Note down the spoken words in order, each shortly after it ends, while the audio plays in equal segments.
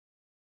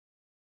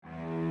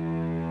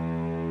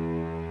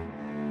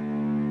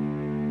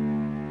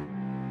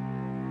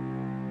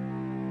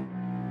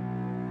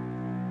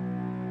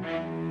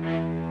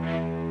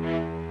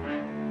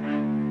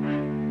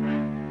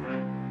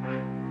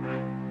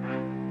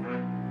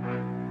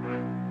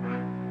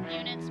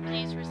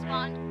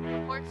respond.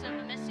 Reports of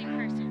a missing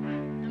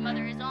person. The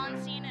mother is on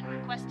scene and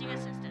requesting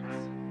assistance.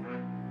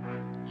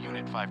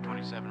 Unit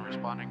 527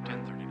 responding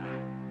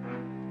 1039.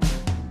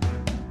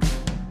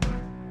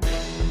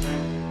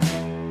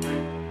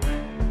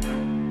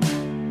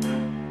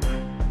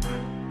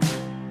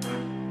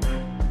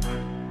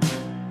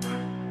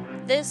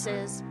 This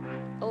is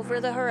Over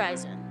the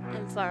Horizon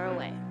and Far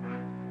Away.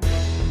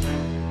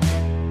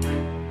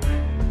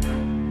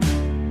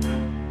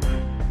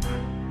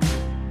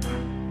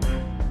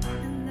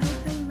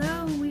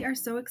 Hello. We are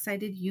so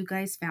excited you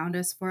guys found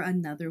us for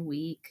another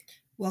week.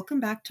 Welcome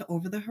back to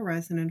Over the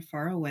Horizon and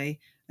Far Away,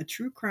 a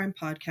true crime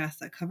podcast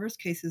that covers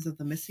cases of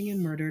the missing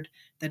and murdered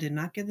that did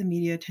not get the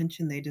media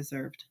attention they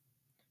deserved.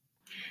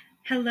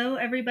 Hello,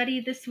 everybody.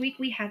 This week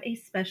we have a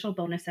special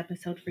bonus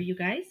episode for you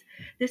guys.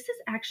 This is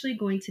actually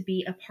going to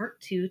be a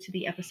part 2 to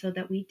the episode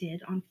that we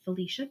did on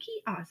Felicia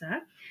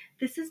Chiesa.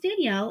 This is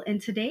Danielle,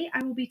 and today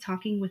I will be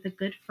talking with a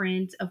good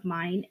friend of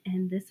mine,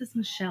 and this is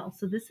Michelle.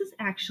 So this is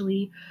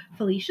actually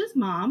Felicia's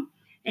mom,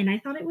 and I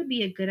thought it would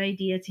be a good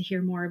idea to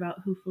hear more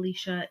about who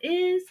Felicia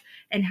is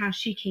and how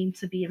she came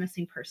to be a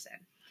missing person.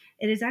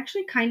 It is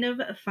actually kind of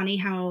funny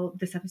how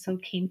this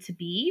episode came to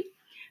be.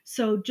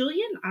 So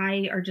Julia and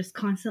I are just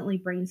constantly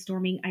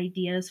brainstorming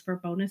ideas for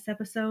bonus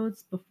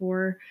episodes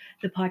before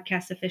the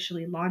podcast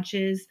officially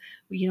launches.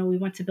 We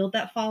want to build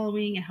that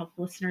following and help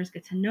listeners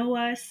get to know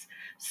us.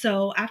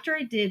 So after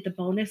I did the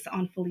bonus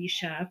on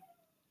Felicia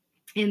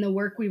and the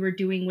work we were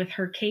doing with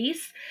her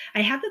case,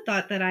 I had the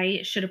thought that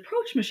I should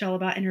approach Michelle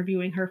about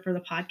interviewing her for the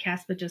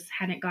podcast, but just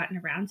hadn't gotten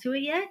around to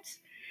it yet.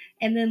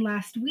 And then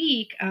last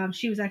week,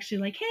 she was actually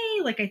like, hey,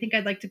 I think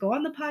I'd like to go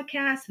on the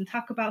podcast and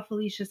talk about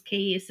Felicia's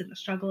case and the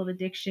struggle of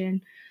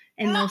addiction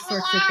and those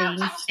sorts of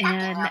things.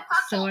 And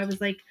so I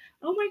was like,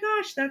 oh my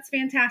gosh, that's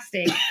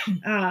fantastic.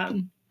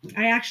 I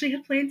actually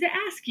had planned to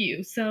ask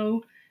you.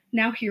 So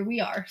now here we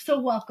are. So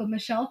welcome,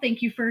 Michelle.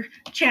 Thank you for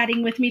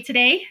chatting with me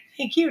today.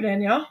 Thank you,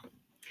 Danielle.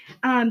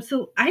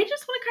 So I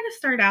just want to kind of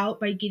start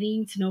out by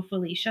getting to know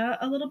Felicia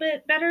a little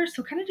bit better.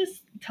 So kind of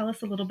just tell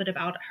us a little bit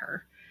about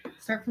her.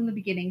 Start from the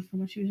beginning, from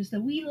when she was just a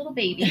wee little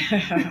baby.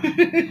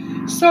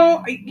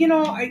 So,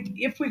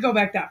 if we go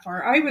back that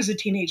far, I was a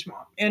teenage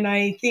mom, and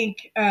I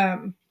think,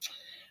 I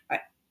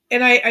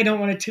don't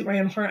want to toot my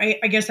own horn.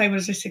 I guess I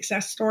was a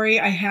success story.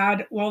 I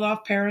had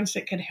well-off parents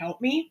that could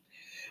help me.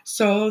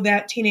 So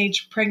that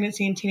teenage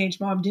pregnancy and teenage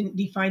mom didn't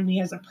define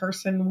me as a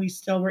person. We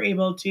still were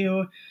able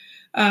to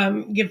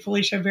give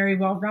Felicia a very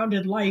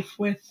well-rounded life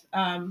with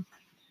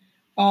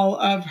all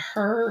of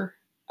her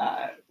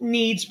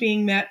needs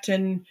being met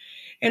and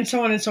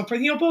so on and so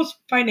forth, both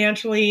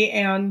financially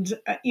and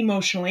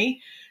emotionally.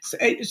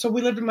 So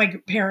we lived with my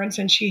parents,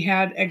 and she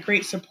had a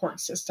great support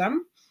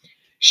system.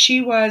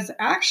 She was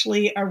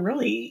actually a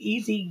really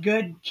easy,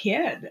 good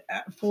kid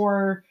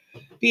for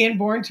being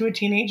born to a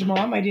teenage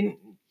mom. I didn't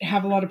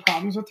have a lot of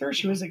problems with her.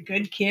 She was a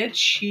good kid.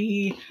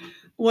 She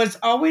was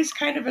always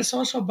kind of a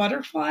social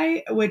butterfly,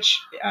 which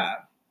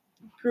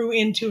grew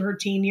into her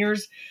teen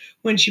years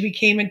when she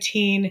became a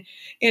teen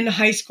in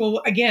high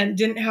school. Again,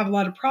 didn't have a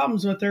lot of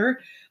problems with her.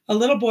 A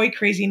little boy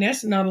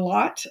craziness, not a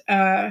lot.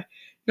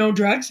 No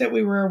drugs that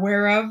we were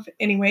aware of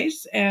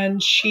anyways.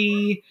 And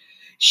she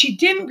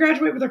didn't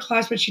graduate with her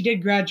class, but she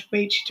did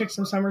graduate. She took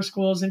some summer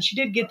schools, and she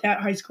did get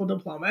that high school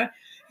diploma.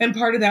 And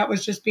part of that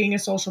was just being a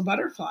social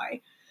butterfly.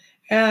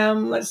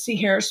 Let's see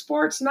here.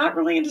 Sports, not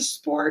really into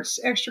sports.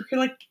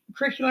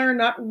 Extracurricular,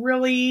 not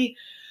really.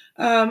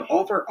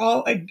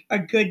 Overall, a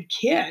good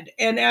kid.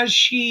 And as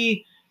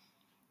she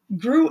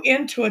grew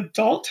into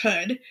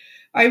adulthood,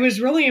 I was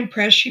really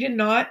impressed. She did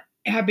not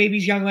have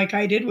babies young like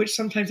I did, which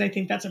sometimes I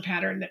think that's a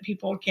pattern that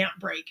people can't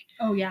break.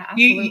 Oh yeah,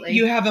 absolutely.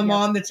 You have a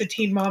mom that's a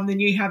teen mom, then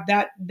you have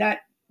that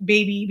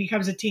baby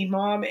becomes a teen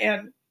mom,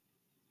 and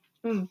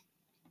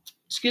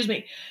excuse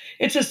me,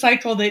 it's a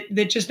cycle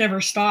that just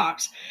never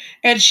stops.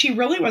 And she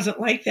really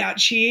wasn't like that.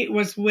 She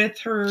was with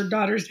her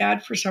daughter's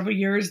dad for several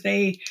years.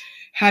 They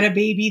had a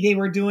baby. They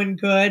were doing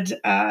good.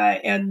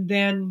 And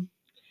then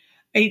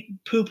a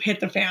poop hit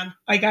the fan.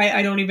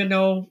 I don't even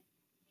know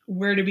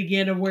where to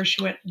begin of where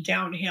she went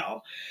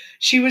downhill.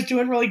 She was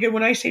doing really good.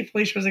 When I say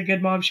Felicia was a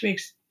good mom, she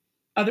makes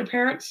other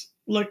parents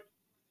look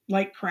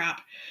like crap.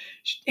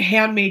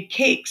 Handmade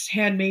cakes,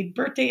 handmade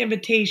birthday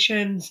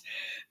invitations,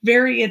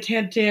 very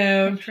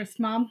attentive. Pinterest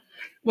mom.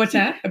 What's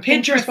that? A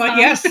Pinterest mom.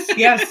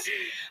 Yes.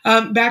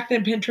 Back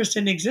then Pinterest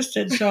didn't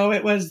existed. So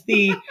it was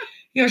she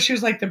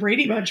was like the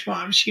Brady Bunch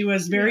mom. She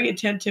was very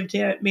attentive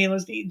to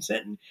Mayla's needs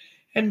and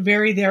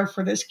very there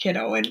for this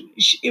kiddo. And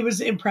it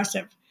was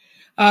impressive.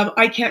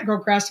 I can't grow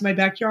grass in my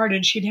backyard,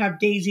 and she'd have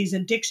daisies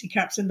and Dixie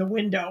cups in the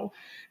window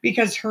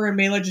because her and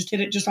Mayla just did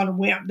it just on a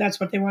whim. That's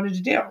what they wanted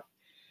to do.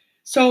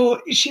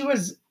 So she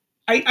was,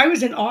 I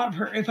was in awe of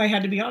her, if I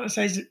had to be honest.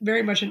 I was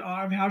very much in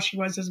awe of how she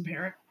was as a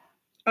parent.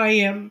 I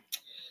am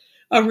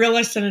a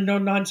realist and a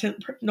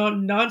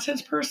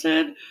no-nonsense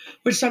person,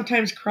 which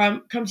sometimes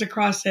comes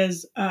across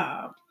as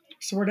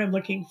what's the word I'm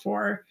looking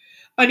for,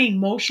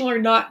 unemotional, or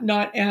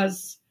not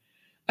as,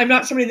 I'm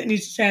not somebody that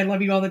needs to say I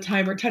love you all the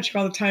time or touch you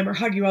all the time or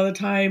hug you all the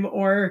time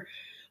or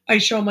I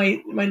show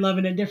my love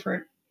in a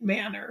different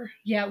manner.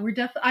 Yeah,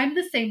 I'm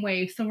the same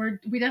way. So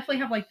we definitely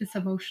have like this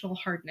emotional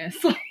hardness.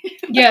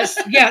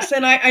 Yes,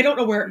 and I don't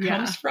know where it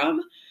comes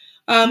from.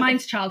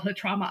 Mine's childhood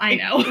trauma. I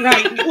know.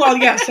 Right. Well,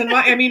 yes, and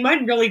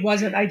mine really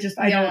wasn't. I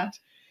Yeah. don't.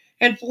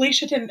 And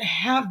Felicia didn't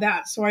have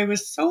that, so I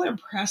was so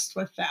impressed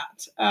with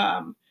that.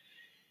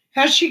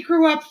 As she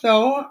grew up,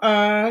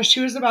 though,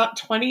 she was about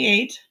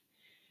 28,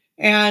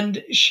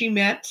 and she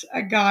met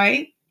a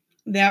guy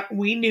that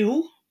we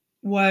knew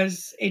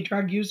was a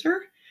drug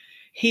user.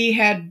 He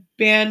had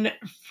been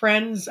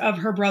friends of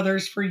her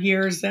brothers for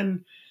years,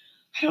 and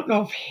I don't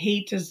know if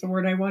hate is the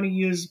word I want to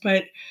use,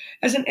 but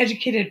as an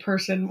educated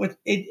person with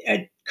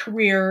a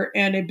career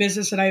and a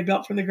business that I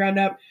built from the ground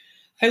up,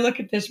 I look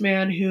at this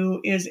man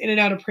who is in and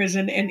out of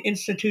prison and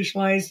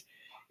institutionalized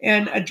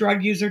and a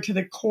drug user to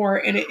the core,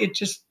 and it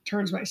just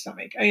turns my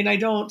stomach. I mean, I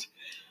don't,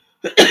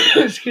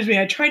 excuse me,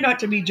 I try not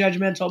to be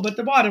judgmental, but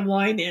the bottom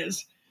line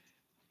is,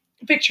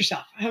 fix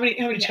yourself. How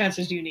many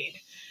chances do you need?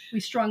 We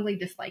strongly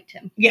disliked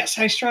him. Yes,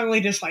 I strongly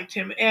disliked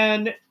him.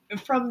 And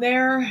from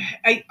there,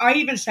 I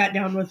even sat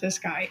down with this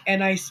guy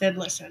and I said,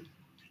 listen,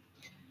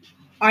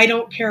 I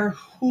don't care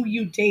who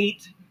you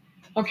date.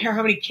 I don't care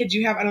how many kids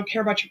you have. I don't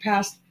care about your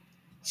past.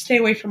 Stay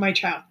away from my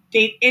child.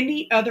 Date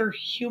any other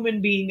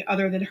human being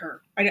other than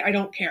her. I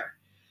don't care.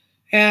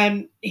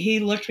 And he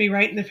looked me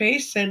right in the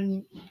face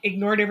and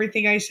ignored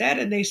everything I said,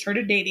 and they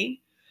started dating.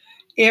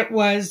 It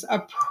was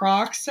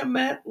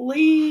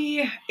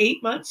approximately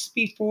 8 months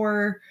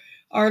before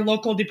our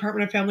local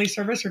Department of Family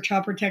Service or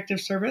Child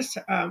Protective Service,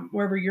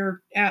 wherever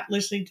you're at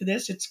listening to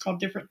this, it's called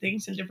different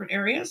things in different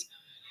areas,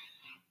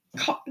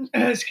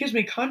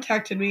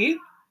 contacted me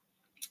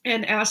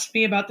and asked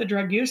me about the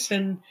drug use.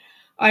 And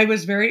I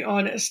was very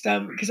honest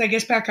because I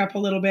guess back up a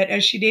little bit.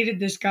 As she dated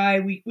this guy,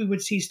 we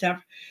would see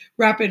stuff,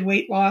 rapid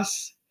weight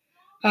loss.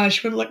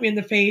 She wouldn't look me in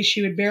the face.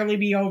 She would barely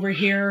be over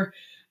here.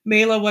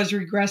 Mela was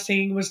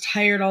regressing, was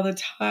tired all the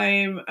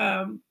time.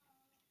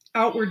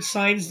 Outward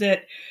signs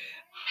that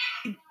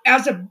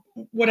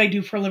what I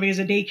do for a living as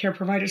a daycare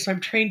provider, so I'm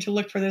trained to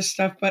look for this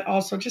stuff, but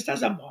also just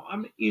as a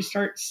mom, you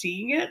start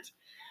seeing it.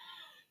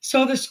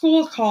 So the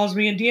school calls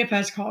me and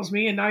DFS calls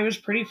me, and I was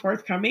pretty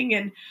forthcoming.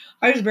 And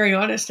I was very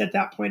honest at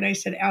that point. I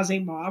said, as a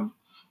mom,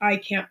 I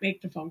can't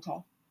make the phone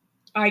call.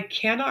 I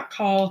cannot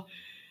call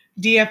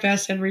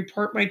DFS and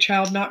report my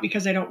child, not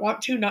because I don't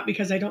want to, not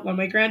because I don't love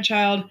my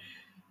grandchild,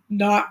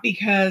 not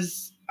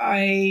because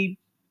I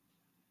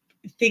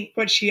think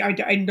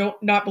I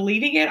don't, not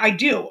believing it. I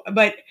do,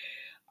 but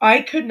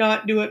I could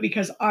not do it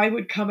because I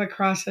would come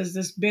across as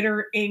this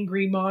bitter,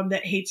 angry mom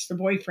that hates the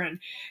boyfriend.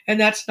 And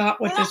that's not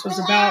what this was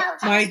about.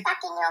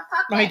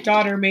 My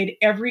daughter made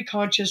every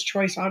conscious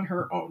choice on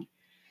her own.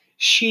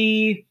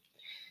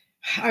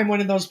 I'm one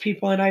of those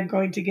people, and I'm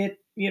going to get,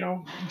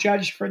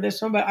 judged for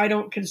this one, but I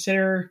don't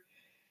consider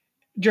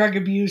drug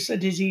abuse a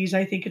disease.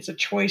 I think it's a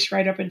choice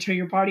right up until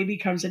your body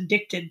becomes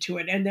addicted to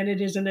it. And then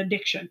it is an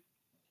addiction.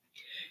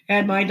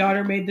 And my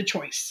daughter made the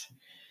choice.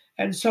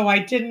 And so I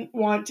didn't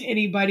want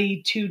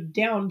anybody to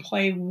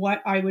downplay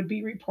what I would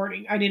be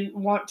reporting. I didn't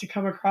want to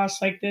come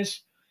across like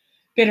this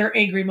bitter,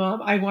 angry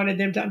mom. I wanted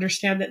them to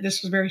understand that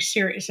this was very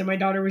serious and my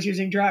daughter was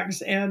using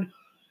drugs, and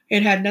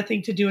it had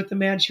nothing to do with the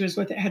man she was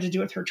with. It had to do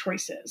with her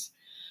choices.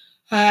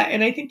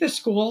 And I think the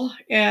school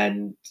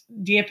and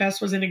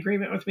DFS was in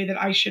agreement with me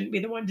that I shouldn't be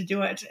the one to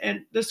do it.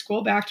 And the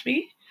school backed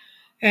me,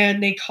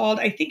 and they called,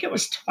 I think it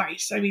was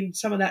twice. I mean,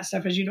 some of that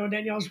stuff, as you know,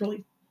 Danielle, is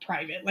really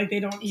private. Like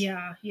they don't.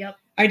 Yeah. Yep.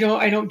 I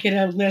don't get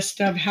a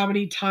list of how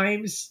many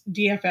times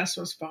DFS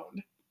was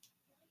phoned.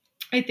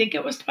 I think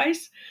it was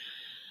twice.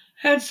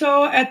 And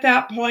so at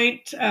that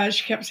point,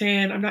 she kept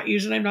saying, I'm not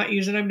using. I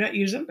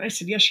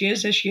said, yes, she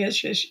is.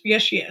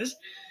 Yes, she is.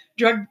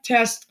 Drug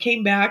test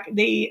came back.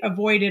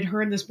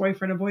 Her and this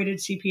boyfriend avoided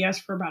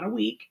CPS for about a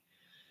week.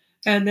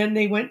 And then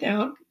they went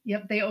down.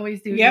 Yep, they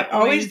always do. Yep,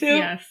 always do.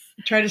 Yes.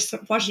 Try to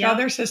flush it out of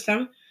their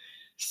system.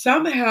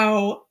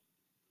 Somehow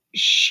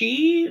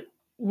she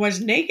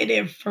was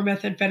negative for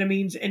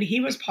methamphetamines and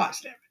he was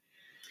positive.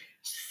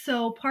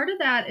 So part of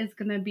that is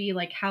going to be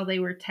like how they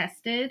were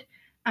tested.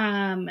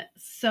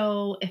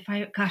 So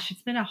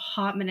it's been a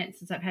hot minute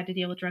since I've had to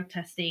deal with drug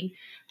testing.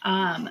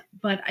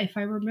 But if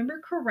I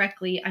remember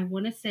correctly, I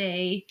want to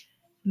say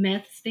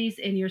meth stays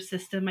in your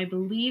system, I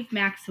believe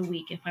max a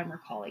week, if I'm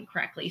recalling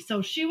correctly.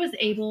 So she was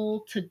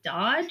able to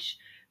dodge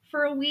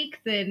for a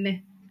week,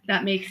 then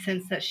that makes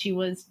sense that she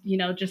was,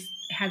 just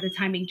had the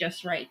timing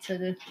just right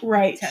to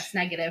test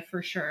negative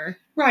for sure.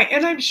 Right.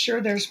 And I'm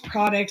sure there's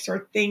products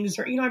or things,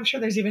 or, I'm sure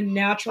there's even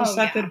natural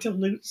stuff that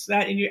dilutes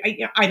that. And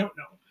I don't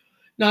know.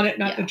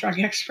 Not the drug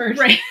expert.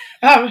 Right.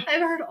 I've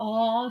heard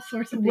all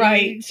sorts of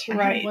things. Right.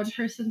 I had one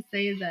person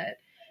say that,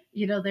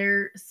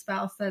 their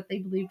spouse that they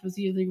believed was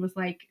using was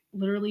like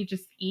literally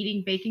just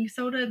eating baking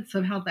soda, and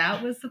somehow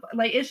that was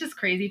like, it's just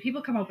crazy.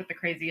 People come up with the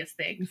craziest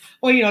things.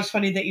 Well, it's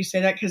funny that you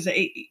say that because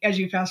as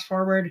you fast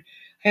forward,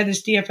 I had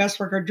this DFS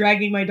worker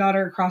dragging my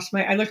daughter across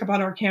I look up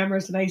on our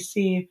cameras and I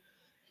see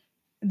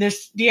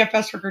this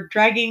DFS worker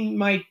dragging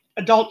my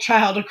adult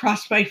child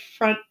across my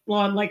front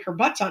lawn like her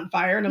butt's on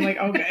fire. And I'm like,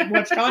 okay,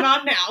 what's going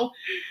on now?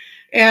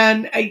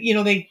 And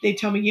they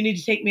tell me you need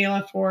to take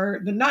Mela for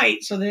the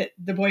night so that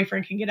the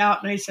boyfriend can get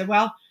out. And I said,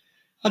 well,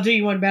 I'll do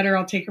you one better.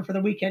 I'll take her for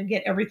the weekend,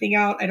 get everything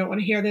out. I don't want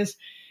to hear this.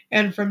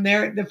 And from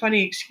there, the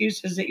funny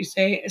excuses that you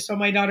say. So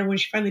my daughter, when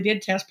she finally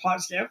did test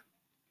positive,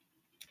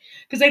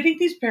 because I think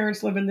these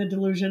parents live in the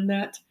delusion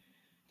that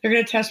they're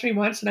going to test me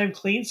once and I'm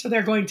clean, so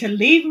they're going to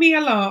leave me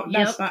alone.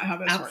 That's not how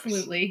this works.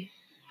 Absolutely.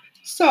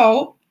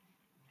 So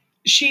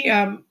she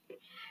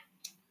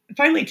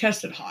finally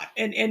tested hot.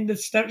 And the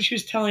stuff she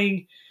was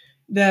telling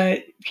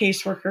the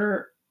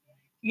caseworker,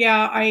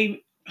 yeah, I'm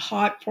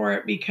hot for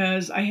it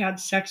because I had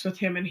sex with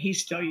him and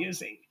he's still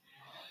using.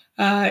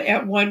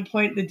 At one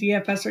point, the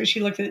DFS, she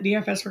looked at the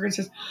DFS worker and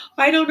says,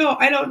 I don't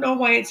know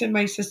why it's in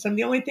my system.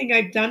 The only thing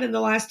I've done in the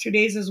last 2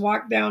 days is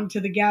walk down to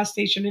the gas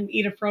station and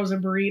eat a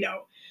frozen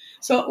burrito.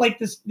 So like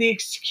the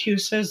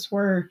excuses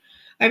were,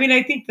 I mean,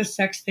 I think the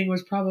sex thing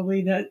was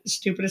probably the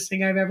stupidest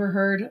thing I've ever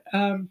heard.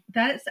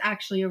 That's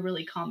actually a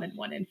really common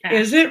one, in fact.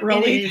 Is it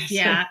really? It is,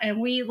 yeah. And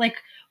we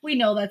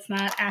know that's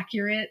not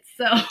accurate.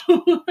 So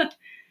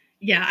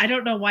yeah, I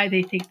don't know why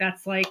they think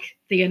that's like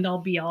the end all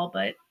be all,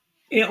 but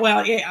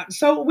yeah.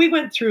 So we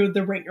went through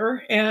the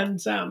ringer, and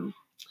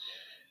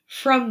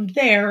from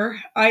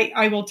there,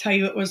 I will tell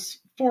you, it was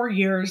 4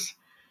 years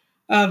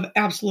of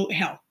absolute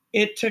hell.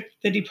 It took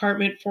the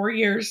department 4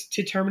 years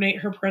to terminate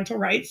her parental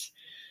rights.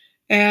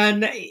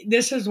 And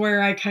this is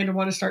where I kind of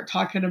want to start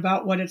talking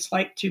about what it's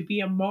like to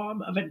be a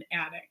mom of an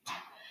addict.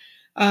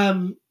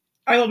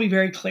 I will be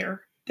very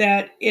clear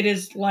that it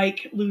is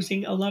like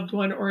losing a loved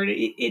one, or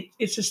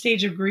it's a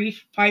stage of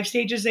grief. 5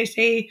 stages, they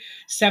say,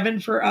 7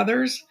 for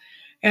others.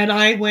 And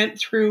I went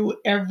through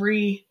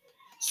every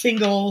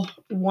single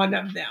one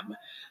of them.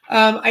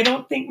 I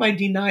don't think my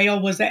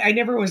denial was that I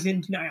never was in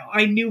denial.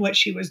 I knew what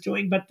she was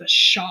doing, but the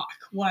shock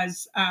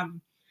was,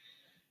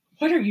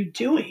 what are you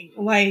doing?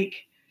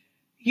 Like,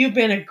 you've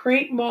been a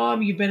great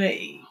mom. You've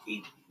been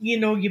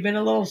you've been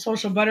a little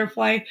social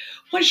butterfly.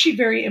 Was she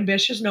very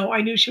ambitious? No,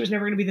 I knew she was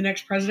never going to be the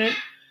next president.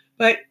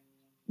 But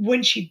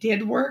when she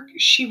did work,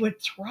 she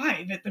would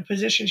thrive at the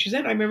position she's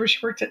in. I remember she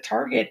worked at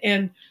Target,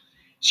 and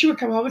she would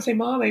come home and say,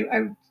 Mom,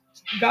 I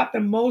got the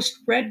most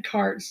red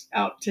cards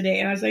out today.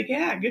 And I was like,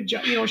 yeah, good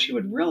job. She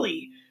would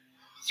really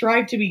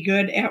thrive to be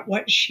good at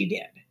what she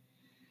did.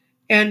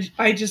 And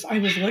I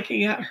was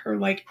looking at her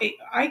like,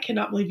 I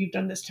cannot believe you've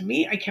done this to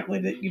me. I can't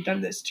believe that you've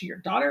done this to your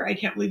daughter. I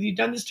can't believe you've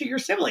done this to your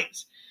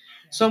siblings.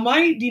 So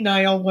my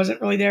denial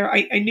wasn't really there.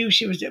 I knew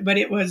she was, but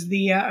it was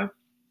the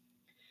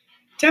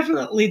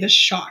definitely the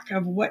shock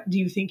of, what do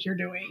you think you're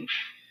doing?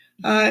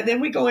 Then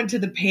we go into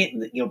the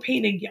pain,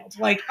 pain and guilt.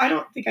 Like, I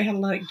don't think I had a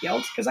lot of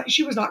guilt because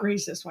she was not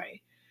raised this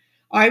way.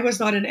 I was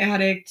not an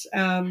addict.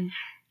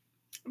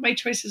 My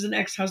choices and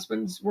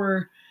ex-husbands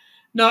were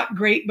not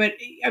great, but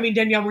I mean,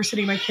 Danielle, we're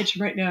sitting in my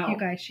kitchen right now. You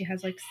guys, she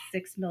has like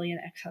 6 million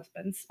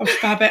ex-husbands. Oh,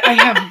 stop it. I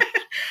have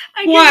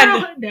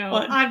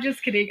one. I'm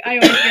just kidding. I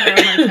always give her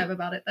a hard time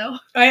about it, though.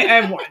 I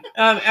have one.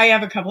 I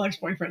have a couple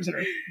ex-boyfriends that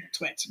are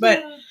twins.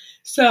 But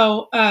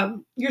so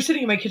you're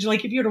sitting in my kitchen.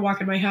 Like, if you were to walk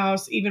in my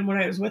house, even when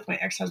I was with my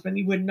ex-husband,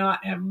 you would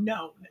not have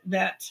known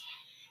that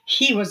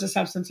he was a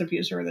substance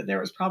abuser, that there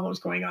was problems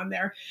going on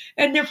there.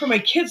 And therefore, my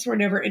kids were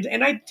never into,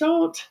 and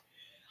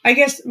I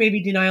guess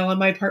maybe denial on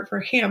my part for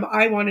him.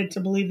 I wanted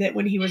to believe that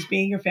when he was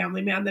being a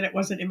family man, that it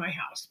wasn't in my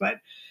house. But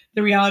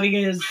the reality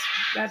is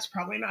that's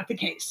probably not the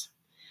case.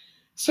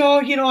 So,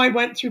 I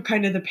went through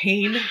kind of the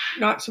pain,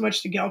 not so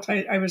much the guilt.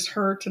 I was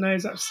hurt and I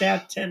was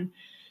upset. And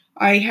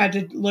I had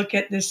to look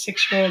at this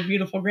 6-year-old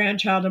beautiful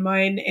grandchild of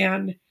mine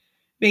and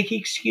make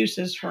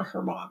excuses for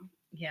her mom.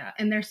 Yeah,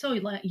 and they're so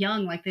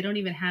young, like they don't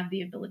even have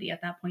the ability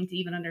at that point to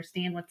even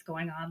understand what's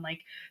going on. Like,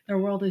 their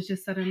world is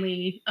just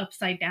suddenly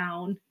upside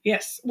down.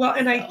 Yes. Well,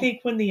 and I think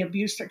when the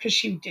abuse started, because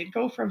she did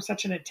go from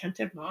such an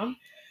attentive mom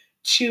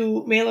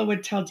to, Mela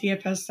would tell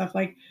DFS stuff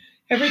like,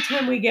 every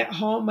time we get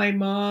home, my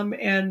mom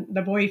and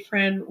the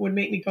boyfriend would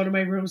make me go to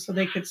my room so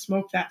they could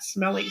smoke that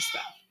smelly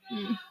stuff,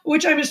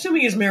 which I'm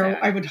assuming is marijuana.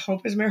 I would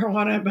hope is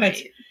marijuana, but...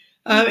 Right.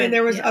 And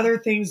there was other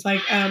things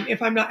like,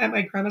 if I'm not at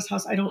my grandma's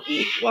house, I don't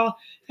eat. Well,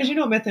 as you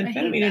know,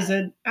 methamphetamine is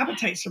an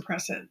appetite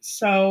suppressant.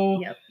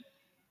 So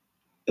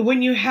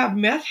when you have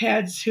meth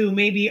heads who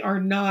maybe are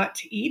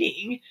not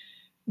eating,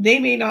 they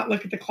may not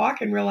look at the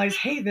clock and realize,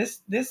 hey,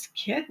 this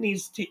kid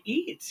needs to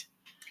eat.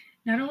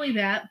 Not only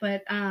that,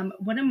 but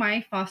one of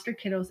my foster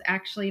kiddos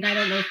actually, and I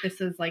don't know if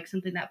this is like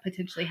something that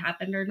potentially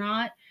happened or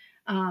not,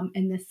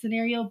 in this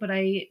scenario, but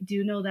I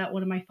do know that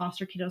one of my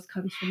foster kiddos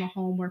comes from a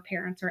home where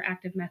parents are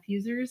active meth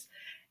users,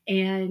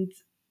 and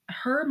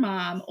her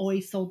mom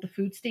always sold the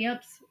food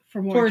stamps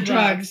for more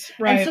drugs.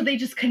 Right? And so they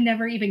just could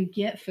never even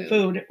get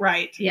food.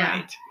 Right? Yeah,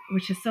 right.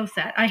 Which is so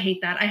sad. I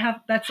hate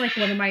that. That's like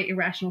one of my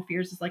irrational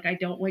fears. Is like, I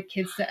don't want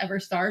kids to ever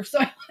starve. So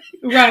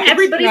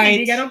everybody's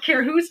eating. I don't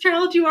care whose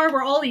child you are.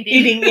 We're all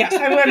eating. Yes.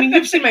 I mean,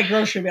 you've seen my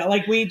grocery bill.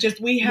 Like,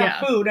 we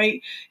have food.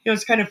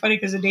 It's kind of funny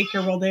because the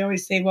daycare world, they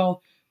always say,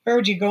 well, where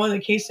would you go in the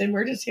case of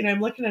emergency? And I'm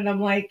looking at them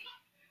like,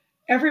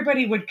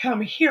 everybody would come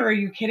here. Are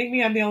you kidding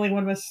me? I'm the only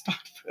one with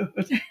stocked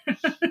food.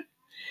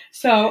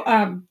 So,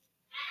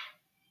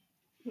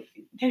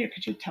 Daniel,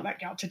 could you tell that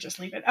gal to just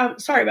leave it?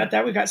 Sorry about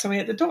that. We got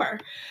somebody at the door.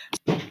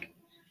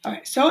 All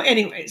right. So,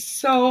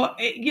 anyways,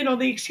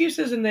 the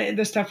excuses and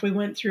the stuff we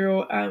went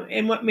through,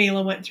 and what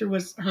Mela went through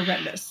was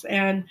horrendous.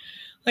 And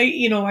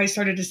I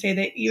started to say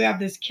that you have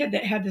this kid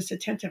that had this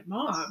attentive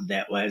mom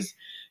that was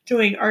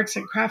doing arts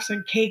and crafts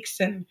and cakes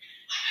and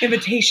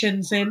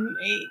invitations and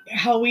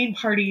Halloween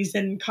parties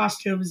and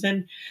costumes.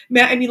 And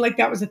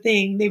that was a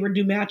thing. They would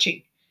do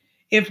matching.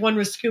 If one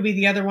was Scooby,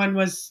 the other one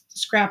was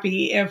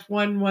Scrappy. If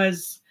one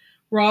was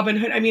Robin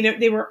Hood,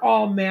 they were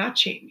all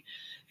matching.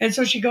 And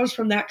so she goes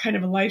from that kind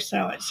of a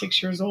lifestyle at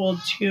 6 years old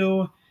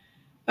to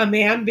a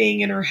man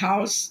being in her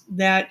house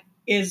that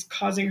is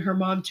causing her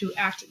mom to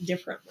act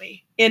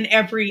differently in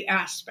every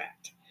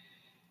aspect.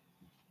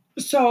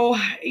 So,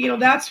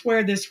 that's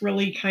where this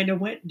really kind of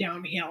went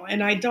downhill.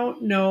 And I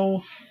don't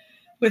know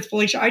with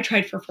Felicia, I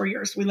tried for 4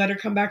 years. We let her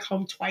come back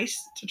home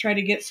twice to try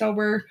to get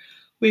sober.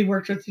 We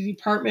worked with the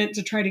department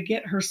to try to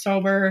get her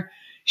sober.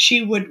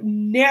 She would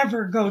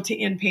never go to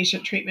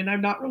inpatient treatment.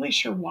 I'm not really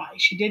sure why.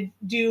 She did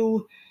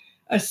do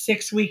a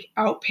 6-week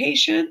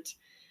outpatient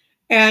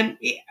and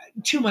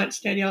 2 months,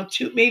 Danielle,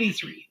 maybe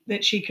 3,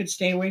 that she could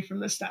stay away from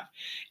the stuff.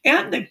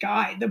 And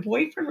the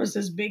boyfriend was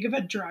as big of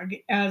a drug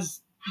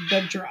as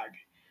the drug.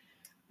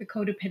 The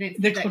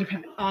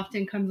codependency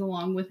often comes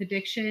along with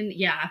addiction.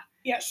 Yeah.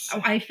 Yes.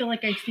 I feel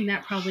like I've seen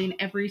that probably in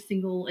every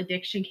single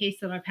addiction case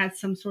that I've had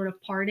some sort of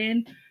part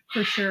in,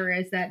 for sure,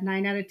 is that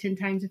 9 out of 10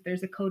 times if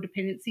there's a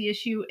codependency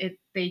issue,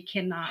 they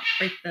cannot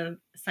break the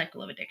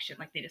cycle of addiction.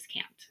 Like, they just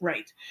can't.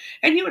 Right.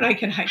 And you and I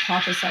can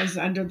hypothesize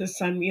under the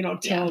sun,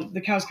 till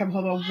the cows come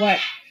home, of what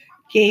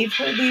gave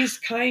her these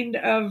kind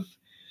of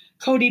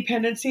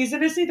codependencies.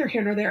 And it's neither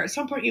here nor there. At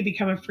some point you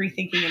become a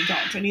free-thinking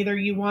adult, and either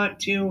you want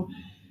to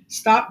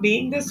stop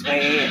being this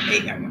way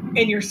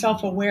and you're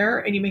self-aware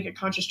and you make a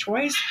conscious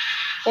choice,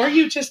 or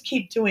you just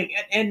keep doing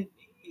it. And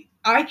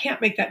I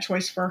can't make that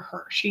choice for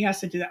her. She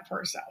has to do that for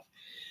herself.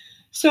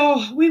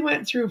 So we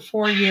went through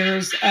 4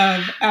 years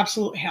of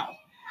absolute hell.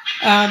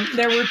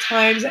 There were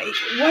times,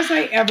 was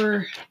I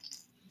ever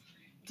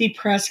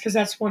depressed? Because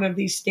that's one of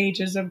these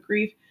stages of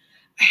grief.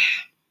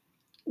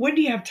 When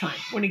do you have time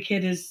when a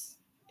kid is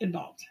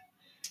involved?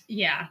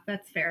 Yeah,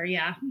 that's fair.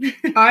 Yeah.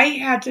 I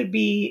had to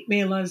be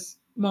Mela's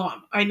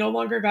mom. I no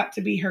longer got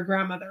to be her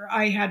grandmother.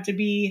 I had to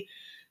be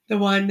the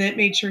one that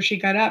made sure she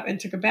got up and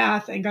took a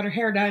bath and got her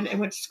hair done and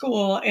went to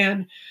school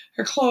and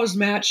her clothes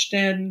matched.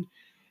 And,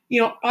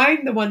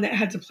 I'm the one that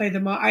had to play the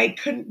mom. I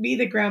couldn't be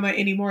the grandma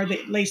anymore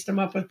that laced them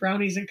up with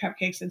brownies and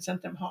cupcakes and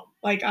sent them home.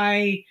 Like,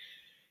 I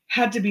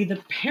had to be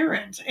the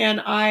parent.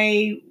 And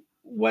I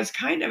was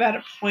kind of at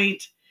a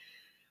point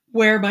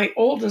where my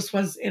oldest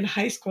was in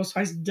high school, so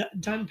I was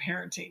done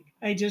parenting.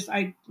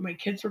 My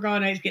kids were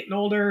gone. I was getting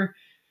older.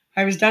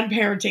 I was done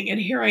parenting, and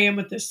here I am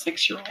with this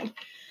 6-year-old.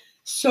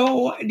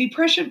 So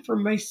depression for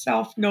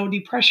myself, no.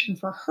 Depression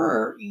for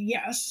her,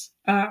 yes.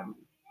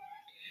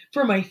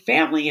 For my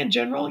family in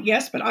general,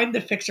 yes, but I'm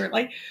the fixer.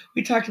 Like,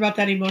 we talked about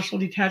that emotional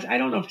detachment. I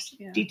don't know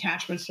if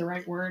detachment's the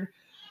right word,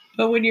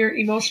 but when you're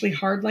emotionally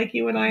hard like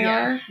you and I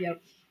are,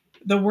 yep.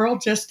 The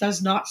world just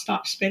does not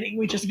stop spinning.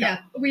 We just go. Yeah,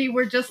 we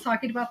were just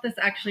talking about this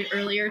actually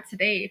earlier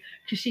today,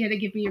 because she had to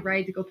give me a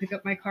ride to go pick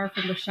up my car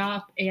from the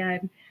shop.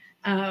 And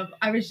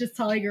I was just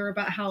telling her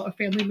about how a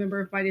family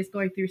member of mine is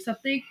going through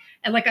something.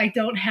 And I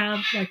don't have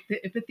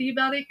the empathy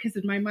about it, because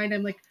in my mind,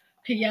 I'm like,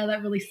 okay, yeah,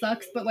 that really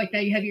sucks. But now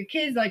you have your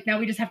kids, now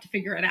we just have to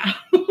figure it out.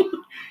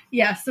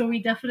 Yeah, so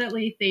we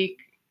definitely think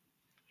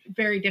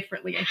very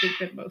differently, I think,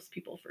 than most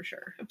people, for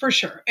sure. For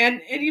sure.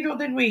 And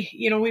then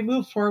we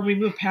move forward, we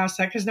move past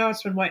that, because now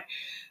it's been what?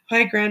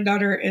 My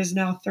granddaughter is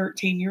now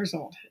 13 years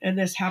old, and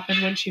this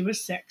happened when she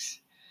was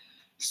 6.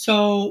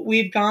 So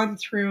we've gone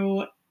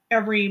through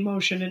every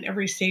emotion and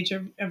every stage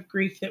of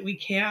grief that we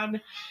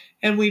can.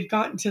 And we've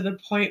gotten to the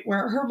point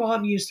where her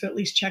mom used to at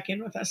least check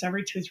in with us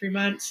every 2-3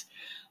 months.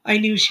 I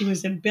knew she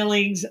was in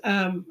Billings.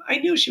 I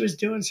knew she was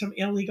doing some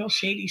illegal,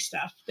 shady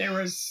stuff. There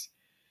was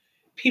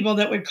people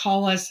that would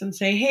call us and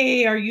say,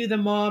 hey, are you the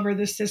mom or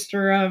the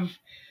sister of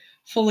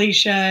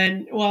Felicia?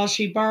 And well,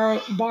 she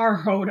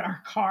borrowed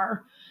our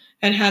car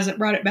and hasn't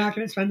brought it back,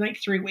 and it's been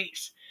 3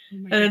 weeks.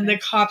 And then the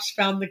cops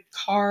found the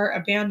car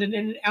abandoned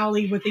in an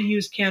alley with a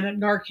used can of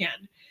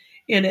Narcan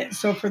in it.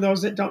 So for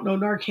those that don't know,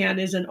 Narcan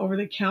is an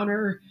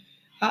over-the-counter.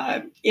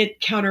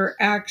 It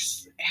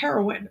counteracts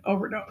heroin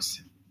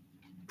overdose.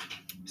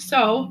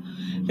 So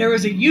there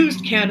was a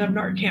used can of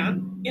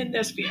Narcan in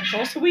this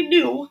vehicle. So we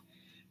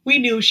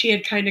knew she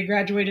had kind of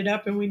graduated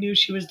up, and we knew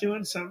she was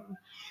doing some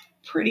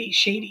pretty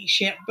shady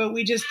shit, but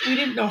we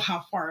didn't know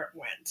how far it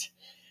went.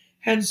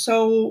 And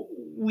so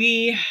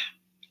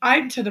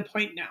I'm to the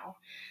point now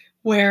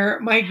where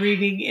my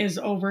grieving is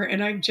over,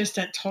 and I'm just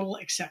at total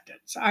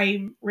acceptance.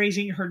 I'm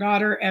raising her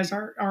daughter as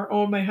our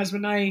own, my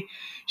husband and I.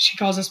 She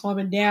calls us mom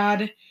and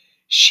dad.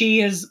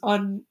 She is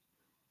on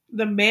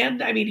the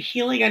mend.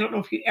 Healing. I don't know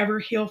if you ever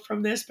heal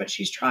from this, but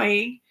she's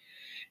trying,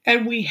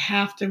 and we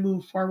have to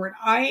move forward.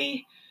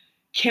 I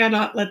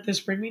cannot let this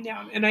bring me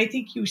down. And I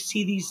think you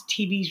see these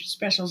TV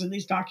specials and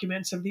these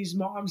documents of these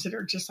moms that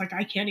are just like,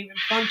 I can't even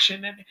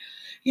function. And,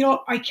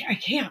 I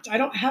can't. I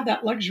don't have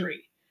that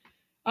luxury.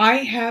 I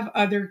have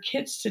other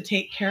kids to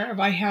take care of.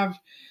 I have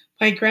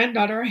my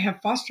granddaughter. I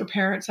have foster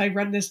parents. I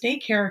run this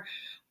daycare.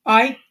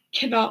 I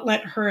cannot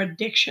let her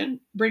addiction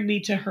bring me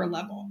to her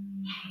level.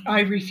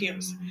 I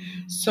refuse.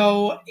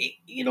 So,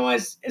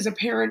 as a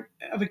parent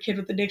of a kid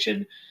with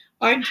addiction,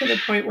 I'm to the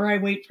point where I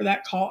wait for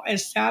that call,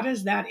 as sad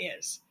as that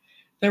is.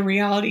 The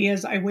reality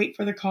is, I wait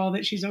for the call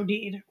that she's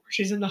OD'd, or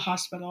she's in the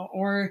hospital,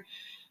 or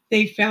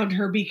they found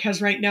her,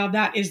 because right now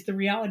that is the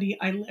reality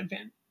I live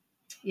in.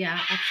 Yeah,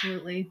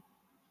 absolutely.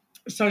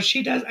 So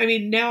she does. I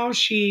mean, now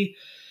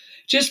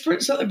just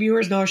so the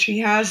viewers know, she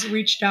has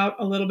reached out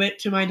a little bit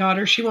to my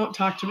daughter. She won't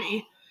talk to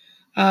me.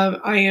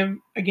 I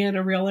am, again,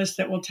 a realist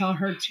that will tell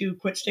her to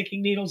quit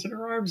sticking needles in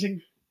her arms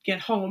and get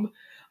home.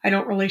 I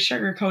don't really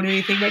sugarcoat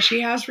anything, but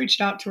she has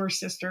reached out to her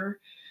sister.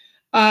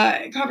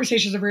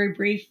 Conversations are very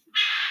brief.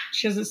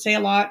 She doesn't say a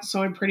lot,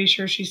 so I'm pretty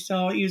sure she's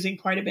still using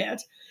quite a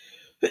bit.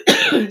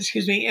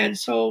 Excuse me. And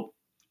so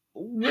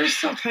we're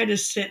still kind of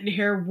sitting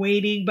here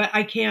waiting, but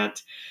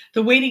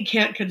the waiting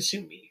can't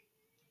consume me.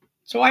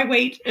 So I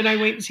wait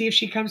and see if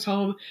she comes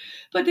home.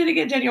 But then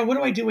again, Danielle, what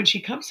do I do when she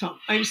comes home?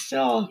 I'm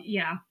still.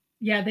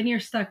 Yeah, then you're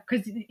stuck,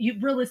 because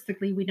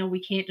realistically, we know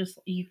we can't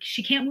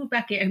she can't move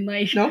back in.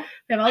 Like, Nope.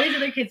 we have all these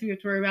other kids we have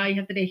to worry about. You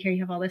have the daycare,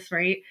 you have all this,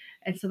 right?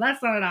 And so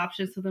that's not an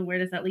option. So then where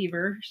does that leave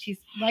her? She's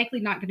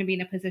likely not going to be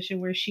in a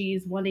position where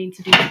she's wanting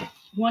to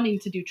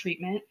do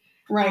treatment,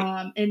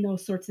 Right. and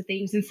those sorts of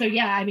things. And so,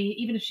 yeah, I mean,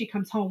 even if she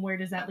comes home, where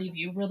does that leave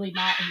you? Really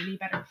not in any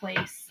better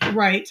place.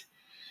 Right.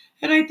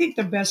 And I think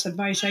the best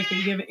advice I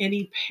can give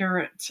any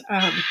parent,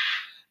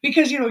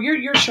 because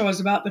your show is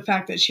about the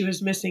fact that she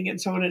was missing and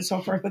so on and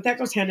so forth, but that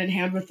goes hand in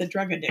hand with the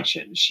drug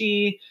addiction.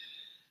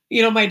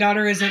 My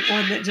daughter isn't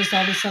one that just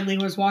all of a sudden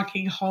was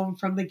walking home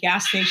from the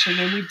gas station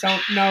and we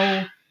don't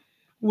know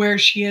where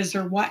she is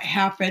or what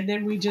happened,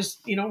 and we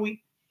just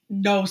we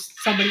know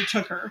somebody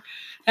took her.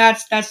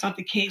 That's not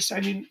the case. I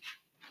mean,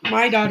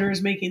 my daughter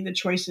is making the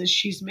choices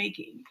she's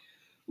making.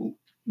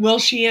 Will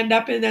she end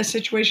up in a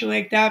situation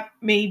like that?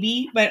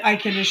 Maybe, but I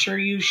can assure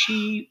you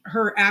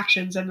her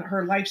actions and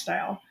her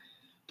lifestyle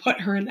put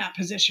her in that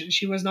position.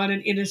 She was not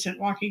an innocent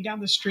walking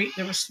down the street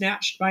that was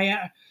snatched by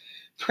a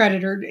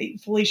predator.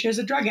 Felicia is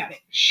a drug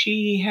addict.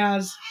 She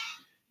has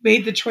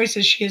made the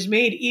choices she has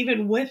made,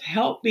 even with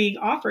help being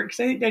offered. Because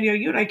I think, Danielle,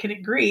 you and I can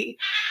agree,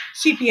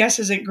 CPS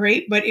isn't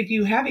great, but if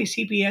you have a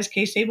CPS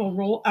case, they will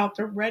roll out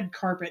the red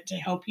carpet to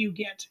help you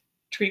get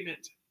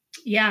treatment.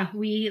 Yeah,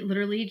 we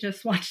literally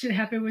just watched it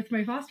happen with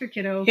my foster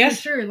kiddo. Yes.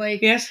 For sure.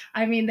 Like, yes.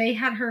 I mean, they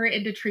had her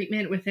into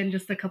treatment within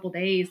just a couple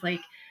days.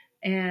 Like,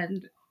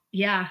 and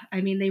yeah,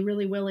 I mean, they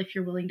really will if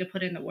you're willing to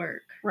put in the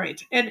work.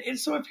 Right. And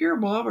so if you're a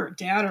mom or a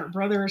dad or a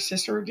brother or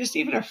sister, or just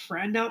even a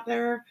friend out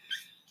there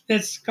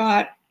that's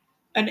got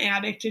an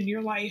addict in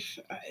your life,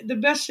 the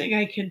best thing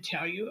I can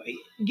tell you,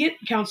 get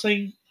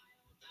counseling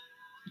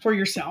for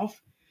yourself.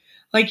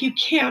 Like, you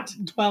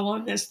can't dwell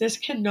on this. This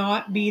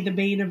cannot be the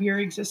bane of your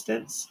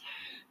existence.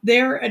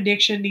 Their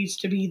addiction needs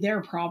to be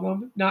their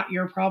problem, not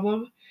your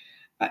problem.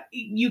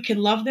 You can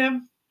love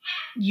them.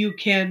 You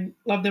can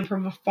love them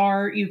from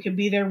afar. You can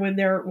be there when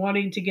they're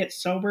wanting to get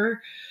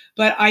sober.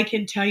 But I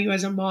can tell you,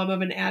 as a mom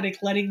of an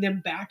addict, letting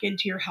them back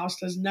into your house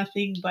does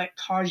nothing but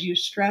cause you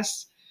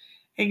stress,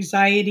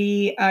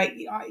 anxiety.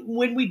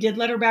 When we did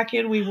let her back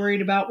in, we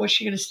worried about, what's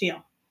she going to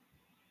steal?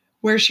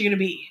 Where's she going to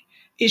be?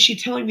 Is she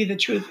telling me the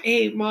truth?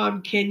 Hey,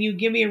 Mom, can you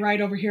give me a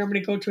ride over here? I'm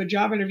going to go to a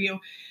job interview.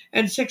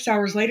 And 6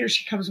 hours later,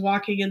 she comes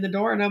walking in the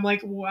door, and I'm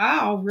like,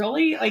 wow,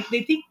 really? Like,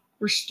 they think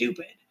we're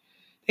stupid.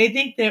 They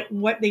think that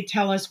what they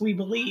tell us, we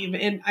believe.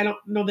 And I don't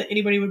know that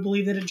anybody would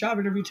believe that a job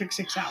interview took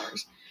 6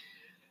 hours.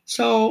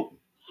 So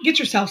get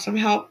yourself some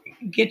help,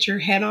 get your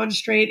head on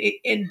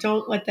straight, and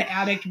don't let the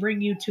addict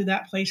bring you to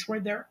that place where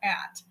they're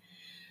at.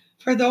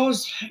 For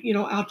those,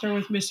 out there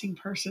with missing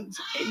persons,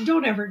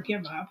 don't ever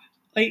give up.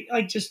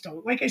 Like just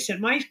don't. Like I said,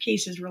 my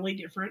case is really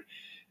different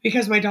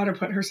because my daughter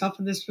put herself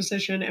in this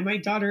position, and my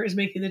daughter is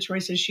making the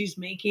choices she's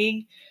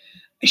making.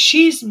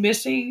 She's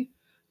missing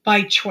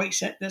by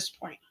choice at this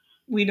point.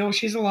 We know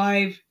she's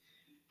alive.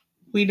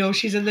 We know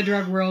she's in the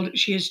drug world.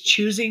 She is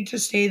choosing to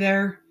stay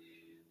there.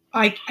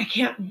 I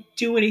can't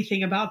do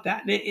anything about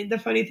that. And the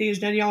funny thing is,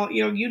 Danielle,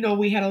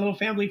 we had a little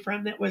family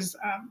friend that was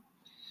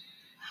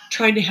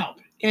trying to help.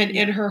 And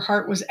her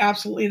heart was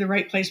absolutely in the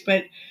right place,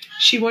 but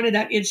she wanted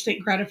that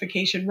instant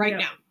gratification right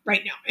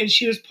now. And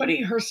she was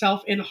putting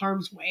herself in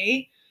harm's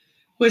way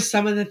with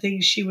some of the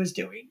things she was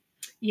doing.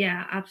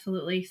 Yeah,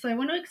 absolutely. So I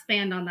want to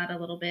expand on that a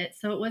little bit.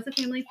 So it was a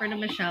family friend of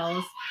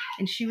Michelle's,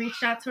 and she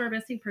reached out to our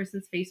missing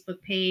persons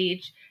Facebook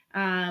page.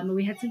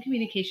 We had some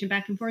communication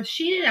back and forth.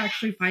 She did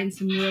actually find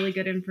some really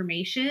good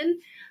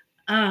information.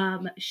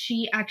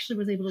 She actually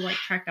was able to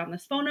track down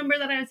this phone number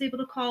that I was able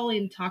to call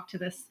and talk to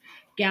this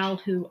gal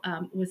who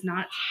was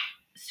not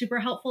super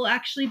helpful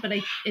actually, but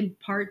in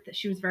part that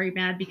she was very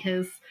mad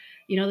because,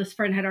 this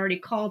friend had already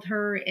called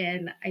her,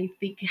 and I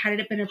think had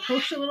it been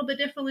approached a little bit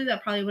differently,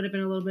 that probably would have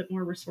been a little bit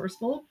more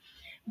resourceful.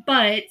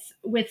 But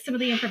with some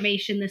of the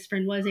information this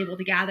friend was able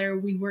to gather,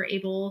 we were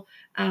able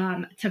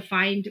to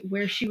find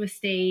where she was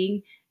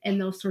staying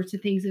and those sorts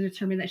of things, and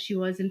determine that she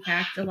was in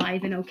fact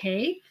alive and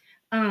okay,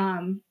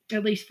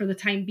 at least for the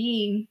time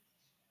being.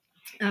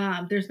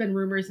 There's been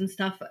rumors and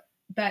stuff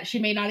that she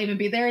may not even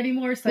be there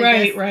anymore. So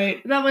I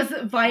guess that was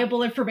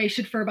viable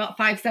information for about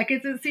 5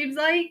 seconds, it seems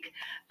like.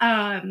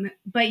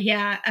 But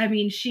yeah, I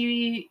mean,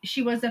 she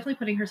was definitely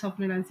putting herself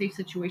in an unsafe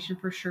situation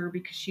for sure,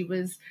 because she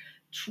was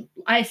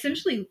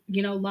essentially,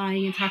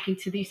 lying and talking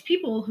to these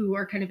people who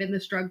are kind of in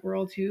this drug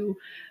world, who,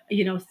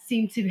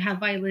 seem to have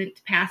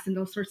violent past and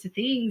those sorts of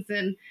things.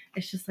 And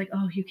it's just like,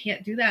 oh, you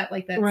can't do that.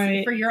 Like, that's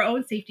for your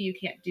own safety. You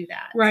can't do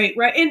that. Right.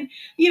 And,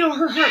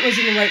 her heart was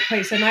in the right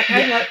place. And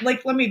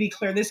let me be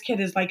clear. This kid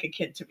is like a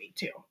kid to me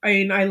too. I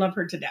mean, I love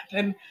her to death,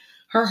 and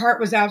her heart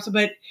was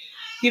absolute,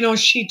 but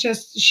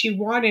she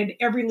wanted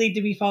every lead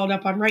to be followed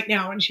up on right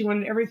now. And she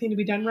wanted everything to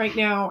be done right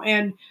now.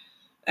 And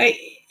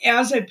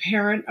as a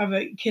parent of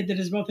a kid that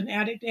is both an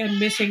addict and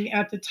missing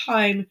at the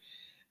time,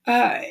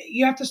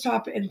 you have to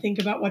stop and think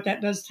about what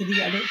that does to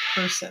the other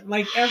person.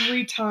 Like,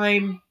 every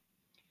time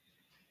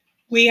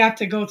we have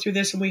to go through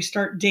this and we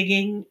start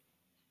digging,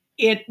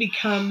 it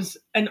becomes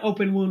an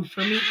open wound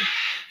for me.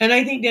 And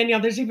I think, Danielle,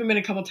 there's even been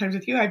a couple times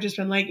with you, I've just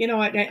been like,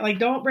 what, like,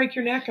 don't break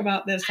your neck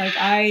about this. Like,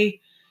 I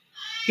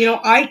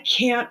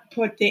can't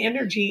put the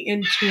energy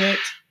into it.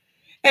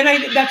 And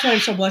that's why I'm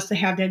so blessed to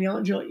have Danielle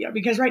and Julia,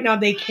 because right now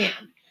they can.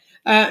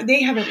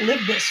 They haven't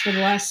lived this for the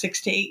last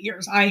 6 to 8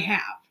 years. I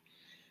have.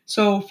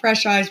 So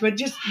fresh eyes, but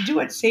just do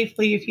it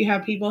safely if you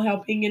have people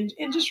helping. And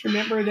just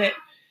remember that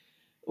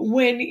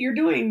when you're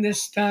doing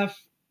this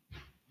stuff,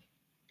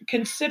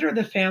 consider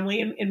the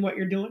family and what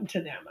you're doing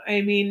to them.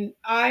 I mean,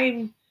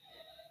 I'm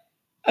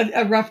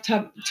a rough,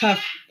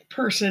 tough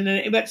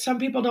person, but some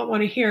people don't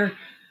want to hear,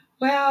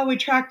 well, we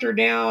tracked her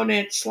down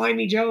at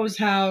Slimy Joe's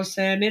house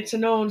and it's a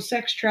known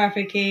sex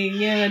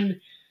trafficking,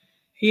 and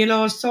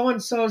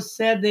so-and-so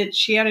said that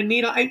she had a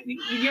needle.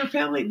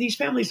 These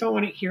families don't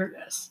want to hear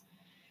this.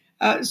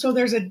 So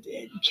there's a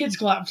kid's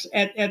gloves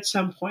at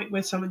some point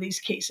with some of these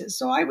cases.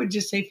 So I would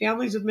just say,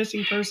 families of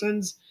missing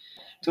persons,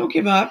 don't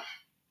give up.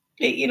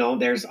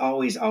 There's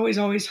always, always,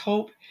 always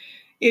hope.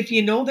 If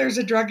there's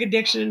a drug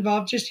addiction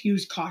involved, just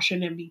use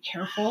caution and be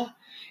careful.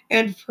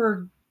 And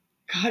for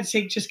God's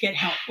sake, just get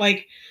help.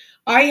 Like,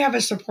 I have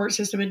a support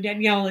system in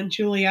Danielle and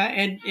Julia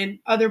and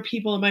other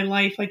people in my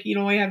life. Like,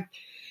 I have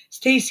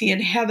Stacy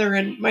and Heather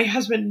and my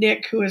husband,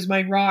 Nick, who is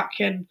my rock,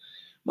 and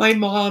my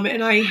mom,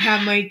 and I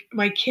have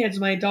my kids,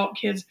 my adult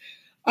kids.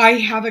 I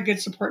have a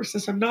good support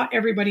system. Not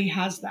everybody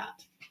has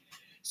that.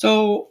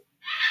 So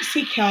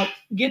seek help,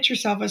 get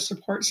yourself a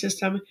support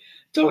system.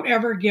 Don't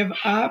ever give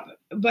up.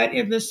 But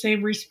in the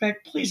same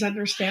respect, please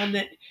understand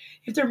that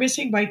if they're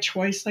missing by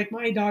choice, like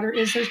my daughter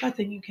is, there's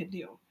nothing you can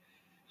do.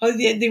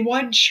 The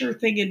one sure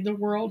thing in the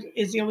world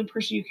is the only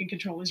person you can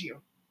control is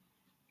you.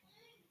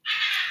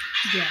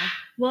 Yeah.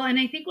 Well, and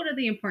I think one of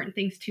the important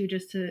things too,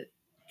 just to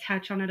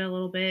touch on it a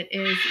little bit,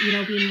 is,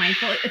 being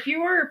mindful. If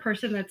you are a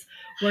person that's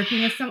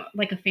working with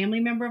like a family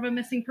member of a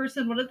missing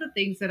person, one of the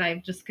things that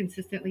I've just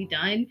consistently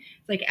done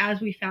is, like,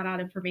 as we found out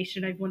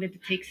information, I've wanted to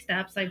take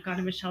steps. I've gone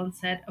to Michelle and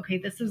said, okay,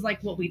 this is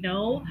like what we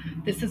know.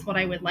 This is what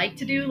I would like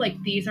to do.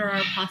 Like, these are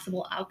our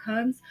possible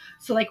outcomes.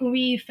 So, like, when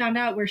we found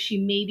out where she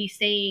may be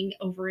staying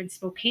over in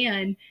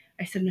Spokane,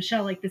 I said,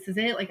 Michelle, like, this is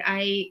it. Like,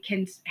 I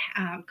can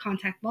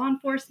contact law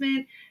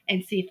enforcement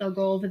and see if they'll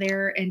go over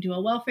there and do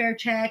a welfare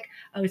check.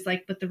 I was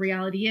like, but the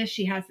reality is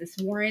she has this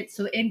warrant.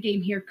 So the end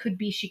game here could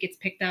be she gets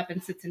picked up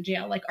and sits in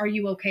jail. Like, are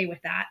you okay with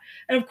that?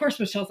 And of course,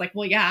 Michelle's like,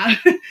 well, yeah.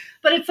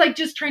 But it's like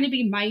just trying to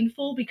be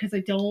mindful, because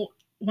I don't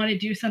want to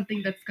do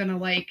something that's going to,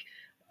 like,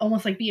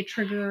 almost like be a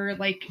trigger,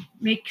 like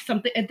make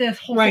something, this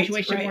whole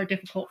situation more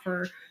difficult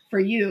for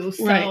you.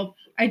 So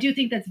I do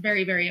think that's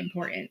very, very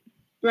important.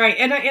 Right.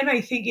 And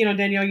I think,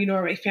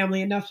 Danielle, my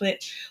family enough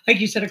that, like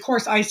you said, of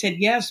course I said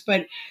yes,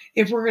 but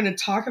if we're going to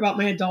talk about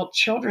my adult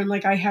children,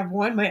 like, I have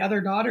one, my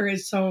other daughter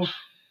is so,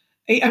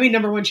 I mean,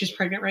 number one, she's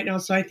pregnant right now.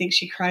 So I think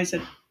she cries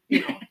at,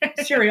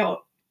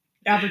 cereal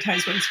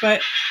advertisements, but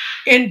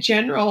in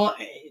general,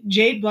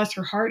 Jade, bless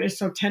her heart, is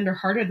so tender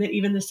hearted that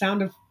even the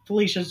sound of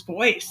Felicia's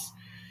voice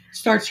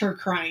starts her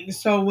crying.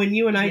 So when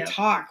you and I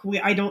talk,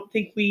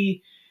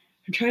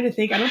 I'm trying to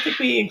think. I don't think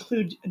we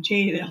include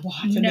Jade a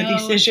lot in the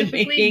decision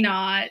making.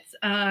 Not.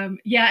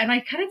 Yeah, and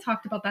I kind of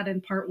talked about that in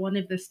part one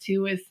of this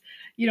too. Is,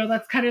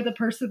 that's kind of the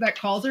person that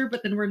calls her,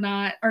 but then we're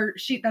not, or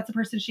that's the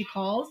person she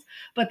calls,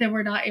 but then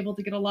we're not able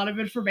to get a lot of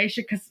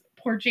information because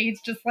poor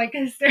Jade's just like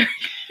hysterically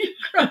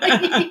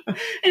crying. And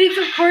it's,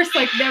 of course,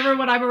 like, never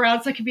when I'm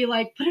around, so I can be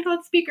like, put it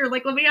on speaker,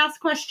 like, let me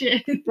ask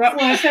questions. Right.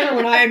 Well, it's never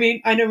when I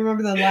don't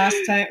remember the last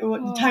time,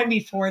 the time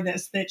before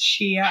this, that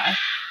she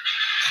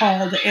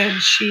called,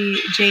 and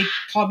Jade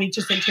called me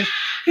just into,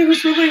 it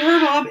was really her,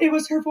 Mom. It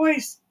was her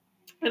voice.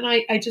 And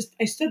I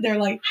stood there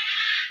like,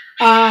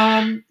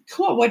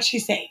 Cool. What'd she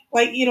say?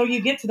 Like,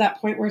 you get to that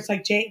point where it's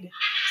like, Jade,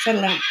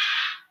 settle down.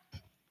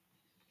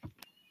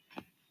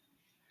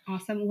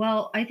 Awesome.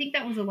 Well, I think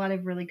that was a lot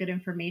of really good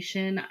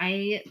information.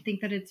 I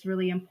think that it's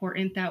really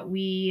important that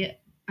we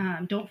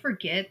don't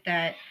forget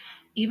that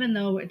even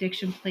though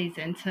addiction plays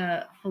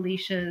into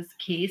Felicia's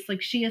case,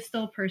 like she is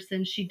still a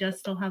person, she does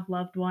still have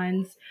loved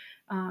ones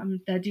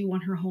that do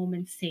want her home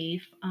and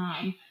safe.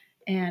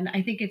 And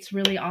I think it's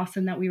really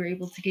awesome that we were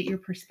able to get your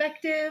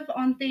perspective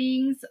on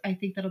things. I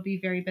think that'll be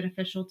very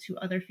beneficial to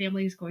other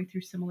families going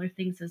through similar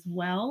things as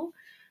well.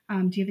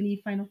 Do you have any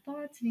final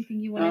thoughts? Anything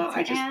you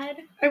wanted to add?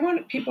 I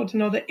want people to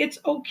know that it's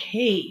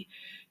okay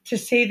to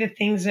say the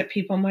things that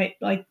people might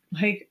like.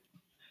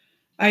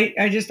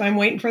 I'm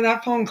waiting for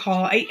that phone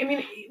call. I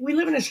mean, we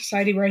live in a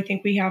society where I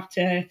think we have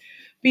to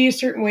be a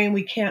certain way and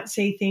we can't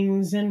say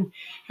things. And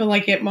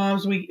like as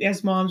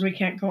moms, we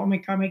can't go, oh my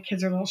God, my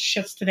kids are little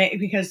shits today,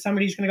 because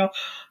somebody's going to go,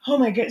 oh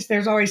my goodness,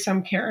 there's always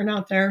some Karen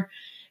out there.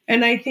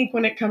 And I think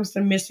when it comes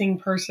to missing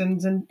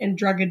persons and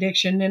drug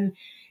addiction, and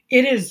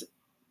it is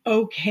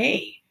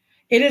okay.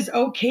 It is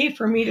okay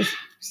for me to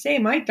say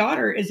my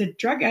daughter is a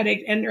drug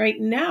addict. And right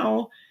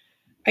now,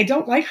 I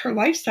don't like her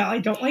lifestyle. I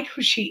don't like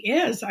who she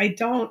is. I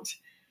don't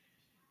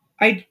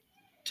like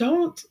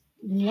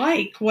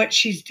what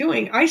she's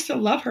doing. I still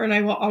love her and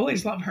I will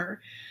always love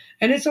her.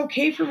 And it's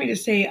okay for me to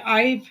say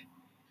I've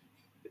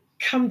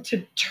come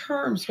to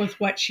terms with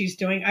what she's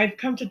doing. I've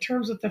come to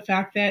terms with the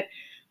fact that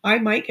I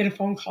might get a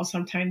phone call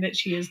sometime that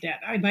she is dead.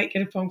 I might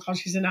get a phone call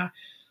she's in a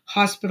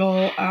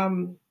hospital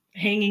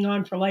hanging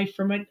on for life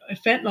from a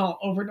fentanyl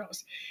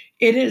overdose.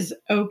 It is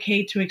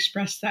okay to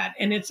express that,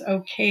 and it's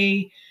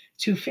okay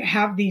to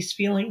have these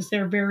feelings.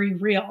 They're very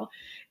real.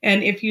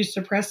 And if you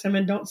suppress them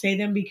and don't say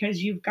them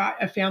because you've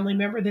got a family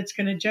member that's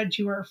going to judge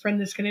you or a friend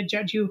that's going to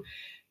judge you,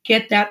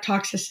 get that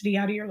toxicity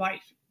out of your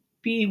life.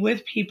 Be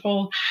with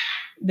people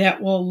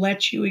that will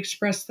let you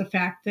express the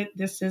fact that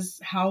this is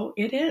how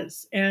it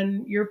is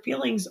and your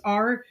feelings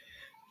are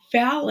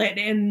valid,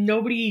 and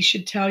nobody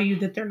should tell you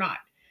that they're not,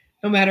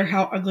 no matter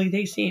how ugly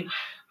they seem.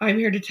 I'm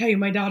here to tell you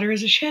my daughter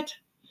is a shit.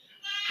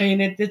 I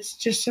mean, it's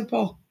just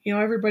simple.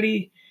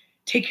 Everybody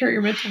take care of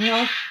your mental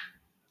health,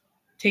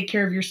 take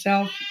care of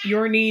yourself,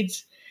 your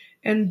needs,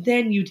 and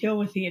then you deal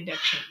with the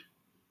addiction.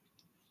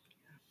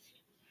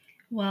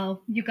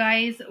 Well, you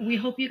guys, we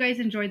hope you guys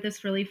enjoyed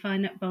this really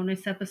fun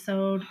bonus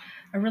episode.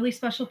 A really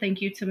special thank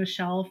you to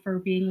Michelle for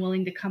being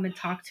willing to come and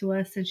talk to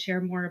us and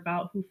share more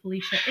about who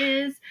Felicia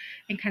is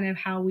and kind of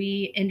how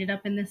we ended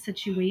up in this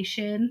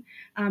situation.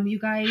 You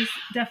guys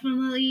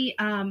definitely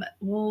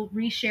will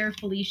reshare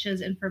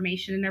Felicia's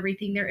information and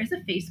everything. There is a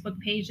Facebook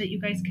page that you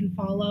guys can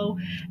follow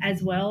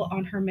as well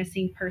on her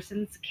missing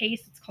persons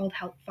case. It's called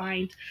Help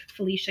Find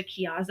Felicia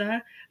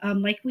Chiesa.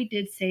 Like we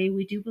did say,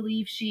 we do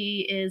believe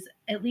she is,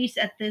 at least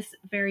at this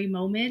very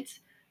moment,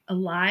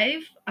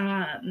 alive.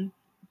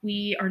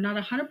 We are not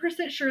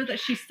 100% sure that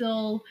she's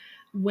still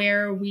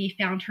where we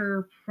found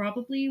her.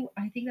 Probably,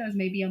 I think that was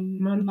maybe a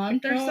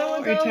month or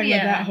so ago. Are you talking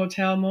about that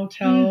hotel,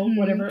 motel,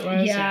 whatever it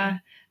was? Yeah.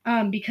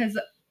 Because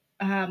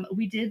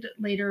we did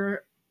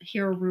later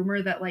hear a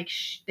rumor that like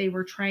they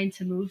were trying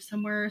to move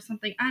somewhere or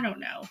something. I don't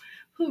know.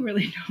 Who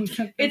really knows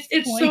at this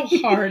It's point? so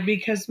hard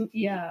because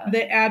Yeah.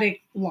 the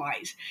addict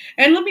lies.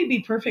 And let me be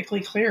perfectly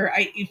clear.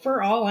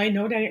 For all I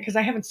know, Diana, because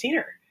I haven't seen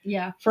her.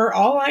 Yeah. For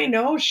all I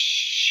know,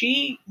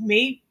 she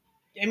may.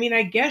 I mean,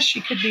 I guess she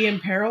could be in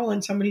peril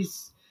and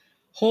somebody's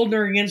holding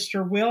her against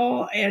her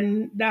will,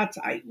 and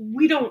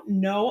we don't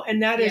know,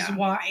 and that is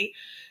why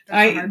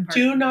I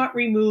do not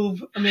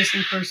remove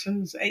missing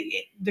persons.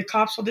 The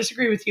cops will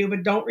disagree with you,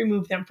 but don't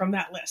remove them from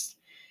that list.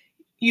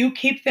 You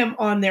keep them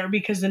on there,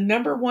 because the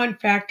number one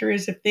factor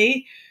is if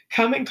they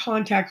come in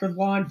contact with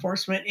law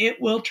enforcement, it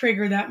will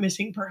trigger that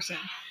missing person,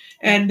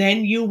 and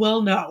then you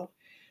will know.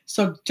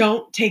 So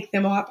don't take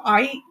them off.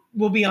 I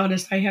will be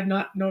honest, I have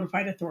not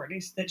notified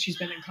authorities that she's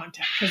been in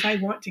contact, because I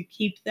want to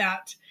keep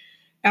that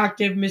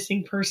active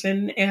missing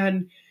person,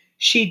 and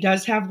she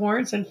does have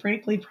warrants, and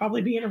frankly,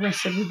 probably being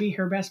arrested would be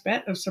her best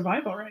bet of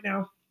survival right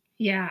now.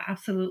 Yeah,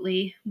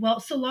 absolutely. Well,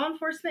 so law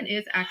enforcement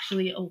is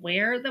actually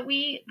aware that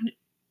we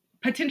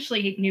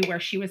potentially knew where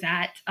she was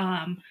at,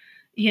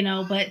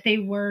 but they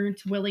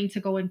weren't willing to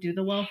go and do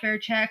the welfare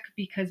check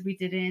because we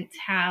didn't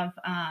have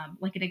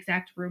like an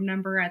exact room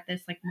number at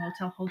this like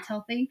motel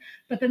hotel thing.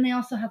 But then they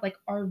also had like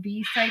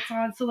RV sites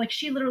on, so like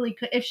she literally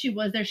could, if she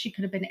was there, she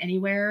could have been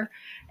anywhere,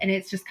 and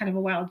it's just kind of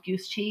a wild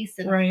goose chase.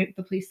 And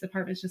the police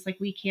department's just like,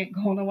 we can't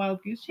go on a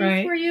wild goose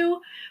chase for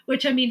you,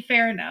 which I mean,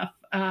 fair enough.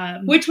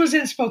 Which was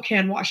in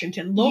Spokane,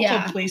 Washington.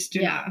 Local police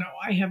do not know.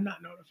 I have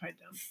not notified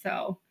them.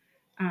 So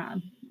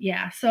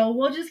so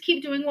we'll just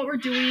keep doing what we're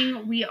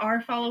doing. We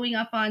are following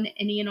up on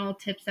any and all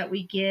tips that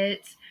we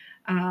get.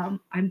 I'm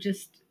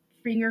just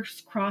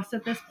fingers crossed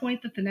at this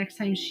point that the next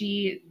time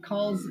she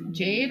calls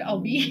Jade, I'll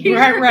be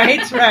here.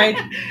 Right.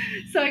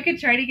 So I could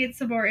try to get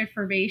some more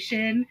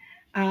information.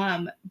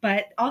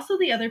 But also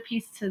the other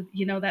piece to,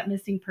 that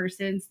missing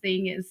persons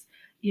thing is,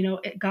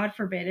 God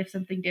forbid if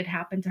something did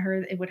happen to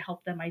her, it would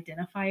help them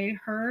identify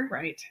her.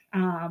 Right.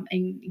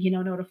 And,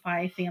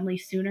 notify family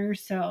sooner.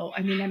 So,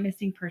 I mean, that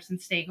missing person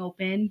staying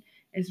open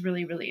is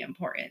really, really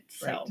important.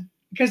 So, Right.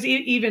 Because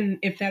even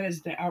if that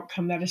is the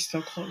outcome, that is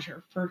still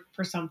closure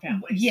for some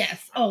families.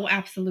 Yes. Oh,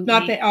 absolutely.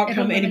 Not the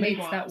outcome it anybody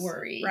eliminates that wants.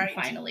 worry. Right.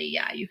 Finally,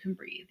 yeah, you can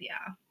breathe.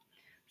 Yeah.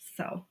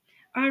 So,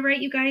 all right,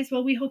 you guys.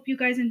 Well, we hope you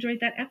guys enjoyed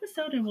that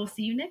episode, and we'll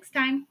see you next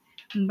time.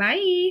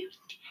 Bye.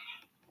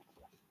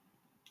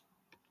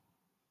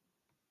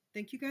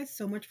 Thank you guys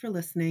so much for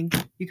listening.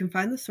 You can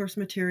find the source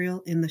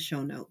material in the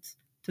show notes.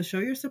 To show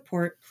your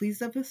support,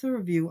 please leave us a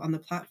review on the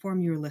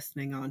platform you are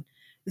listening on.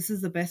 This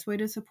is the best way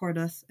to support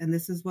us, and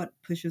this is what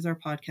pushes our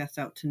podcast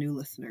out to new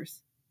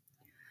listeners.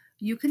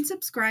 You can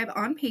subscribe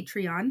on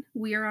Patreon.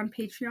 We are on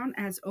Patreon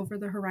as Over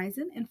the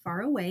Horizon and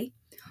Far Away.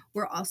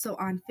 We're also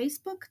on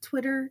Facebook,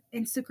 Twitter,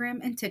 Instagram,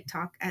 and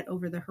TikTok at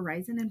Over the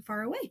Horizon and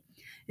Far Away.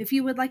 If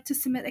you would like to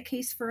submit a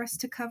case for us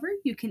to cover,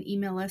 you can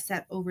email us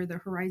at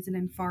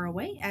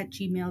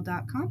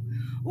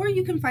overthehorizonandfaraway@gmail.com, or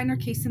you can find our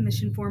case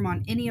submission form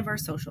on any of our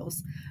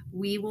socials.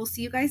 We will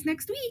see you guys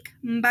next week.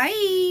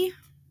 Bye!